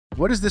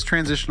What is this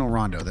transitional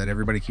rondo that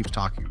everybody keeps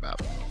talking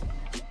about?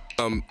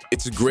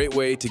 It's a great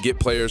way to get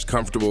players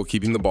comfortable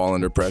keeping the ball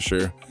under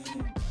pressure,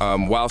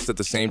 whilst at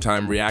the same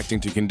time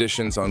reacting to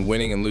conditions on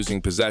winning and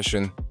losing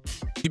possession.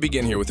 You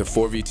begin here with a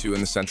 4v2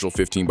 in the central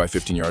 15 by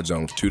 15 yard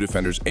zone with two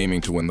defenders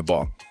aiming to win the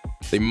ball.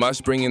 They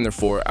must bring in their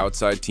four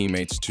outside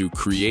teammates to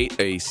create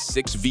a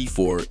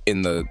 6v4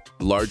 in the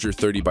larger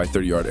 30 by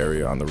 30 yard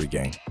area on the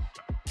regain.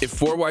 If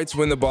four whites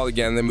win the ball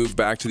again, they move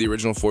back to the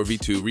original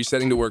 4v2,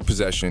 resetting to work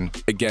possession,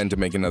 again to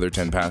make another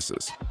 10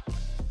 passes.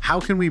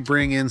 How can we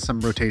bring in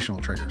some rotational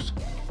triggers?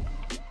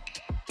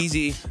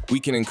 Easy.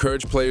 We can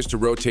encourage players to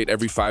rotate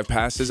every 5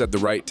 passes at the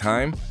right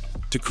time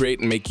to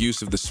create and make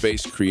use of the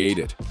space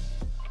created.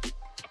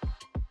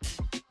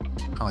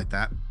 I like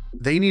that.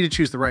 They need to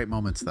choose the right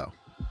moments, though.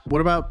 What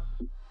about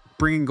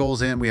bringing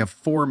goals in? We have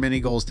 4 mini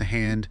goals to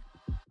hand.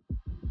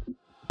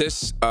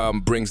 This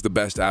brings the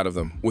best out of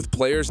them, with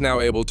players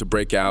now able to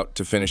break out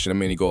to finish in a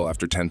mini goal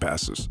after 10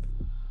 passes.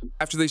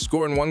 After they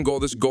score in 1 goal,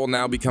 this goal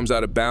now becomes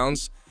out of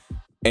bounds,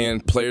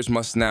 and players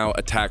must now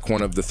attack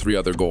one of the 3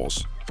 other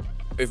goals.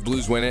 If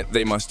Blues win it,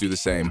 they must do the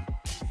same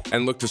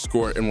and look to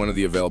score in one of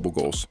the available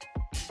goals.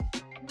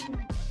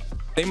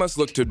 They must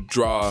look to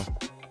draw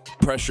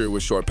pressure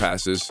with short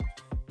passes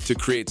to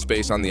create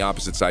space on the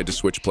opposite side to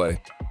switch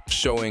play,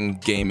 showing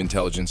game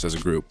intelligence as a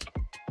group.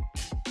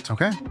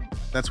 Okay,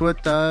 that's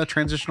what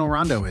transitional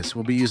rondo is.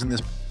 We'll be using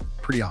this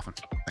pretty often.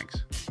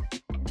 Thanks.